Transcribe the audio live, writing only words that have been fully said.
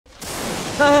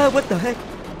What the heck?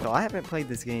 So I haven't played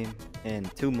this game in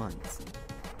 2 months.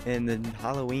 And the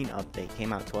Halloween update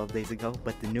came out 12 days ago,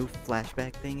 but the new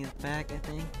flashback thing is back, I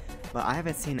think. But I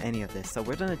haven't seen any of this, so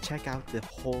we're gonna check out the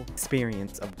whole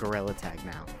experience of Gorilla Tag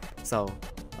now. So,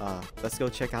 let's go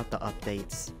check out the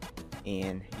updates.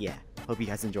 And yeah, hope you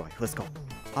guys enjoy. Let's go.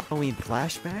 Halloween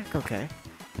flashback? Okay.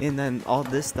 And then all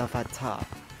this stuff at top.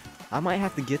 I might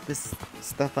have to get this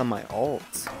stuff on my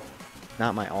alt.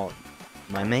 Not my alt.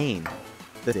 My main.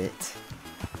 That's it.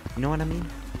 You know what I mean?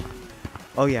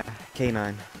 Oh yeah,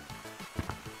 K9.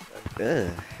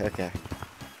 Ugh, okay.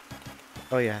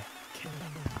 Oh yeah.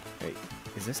 Wait,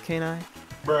 is this K9?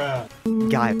 Bruh.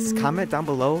 Guys, comment down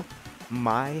below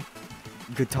my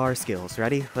guitar skills.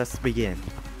 Ready? Let's begin.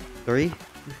 3,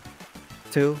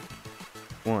 2,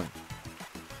 1.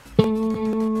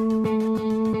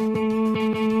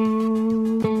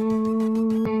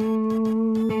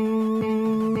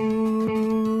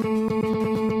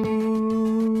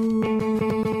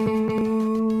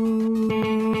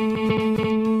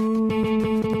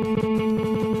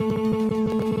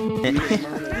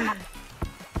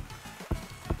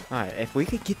 Alright, if we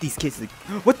could get these kids to...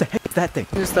 What the heck is that thing?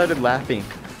 I just started laughing.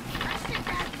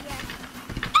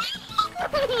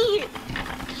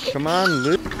 Come on,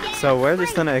 Luke. So we're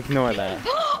just gonna ignore that.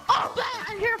 Oh,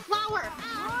 I hear a flower.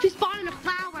 She's spawning a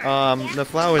flower. The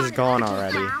flower's gone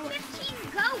already.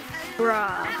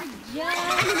 Bruh.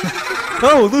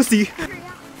 Oh, Lucy!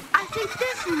 I think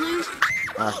this Lucy.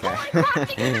 Okay.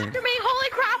 She came after me. Holy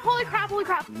crap, holy crap, holy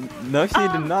crap. No, she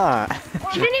did not.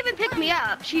 She didn't even pick me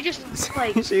up. She just,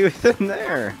 like... She was in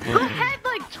there. Her head,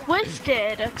 like,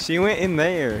 twisted. She went in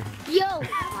there. Yo.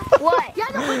 What? Yeah,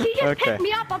 no, but she just Okay. picked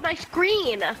me up on my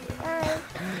screen.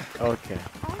 Okay.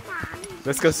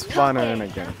 Let's go spawn her in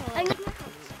again.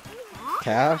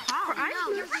 Calf? Her eyes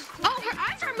oh, her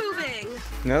eyes are moving.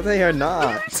 No, they are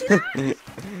not.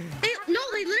 No,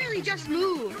 they literally just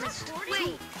moved.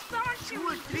 Wait.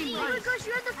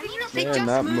 They are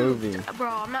not moving.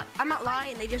 Bro, I'm not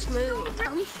lying. They just moved.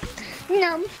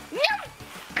 No.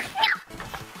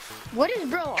 What is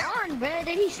bro on, bro?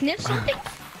 Did he sniff something?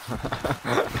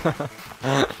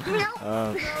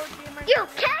 No. You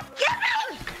can't get me!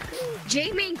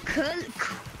 J-Man Curly.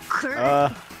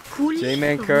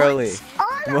 J-Man Curly.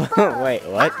 Wait,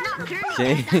 what?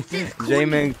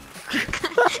 J-Man.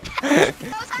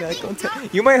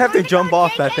 You might have to jump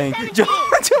off that thing. Jump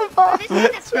off.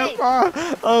 Jump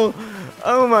off.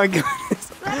 Oh my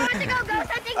goodness.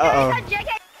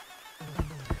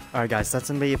 Alright guys, that's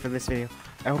gonna be it for this video.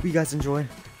 I hope you guys enjoyed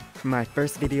my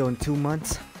first video in 2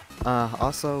 months.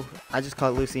 Also, I just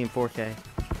caught Lucy in 4K.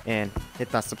 And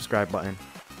hit that subscribe button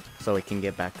so it can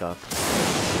get back up.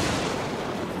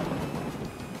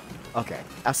 Okay,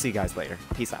 I'll see you guys later.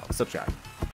 Peace out. Subscribe.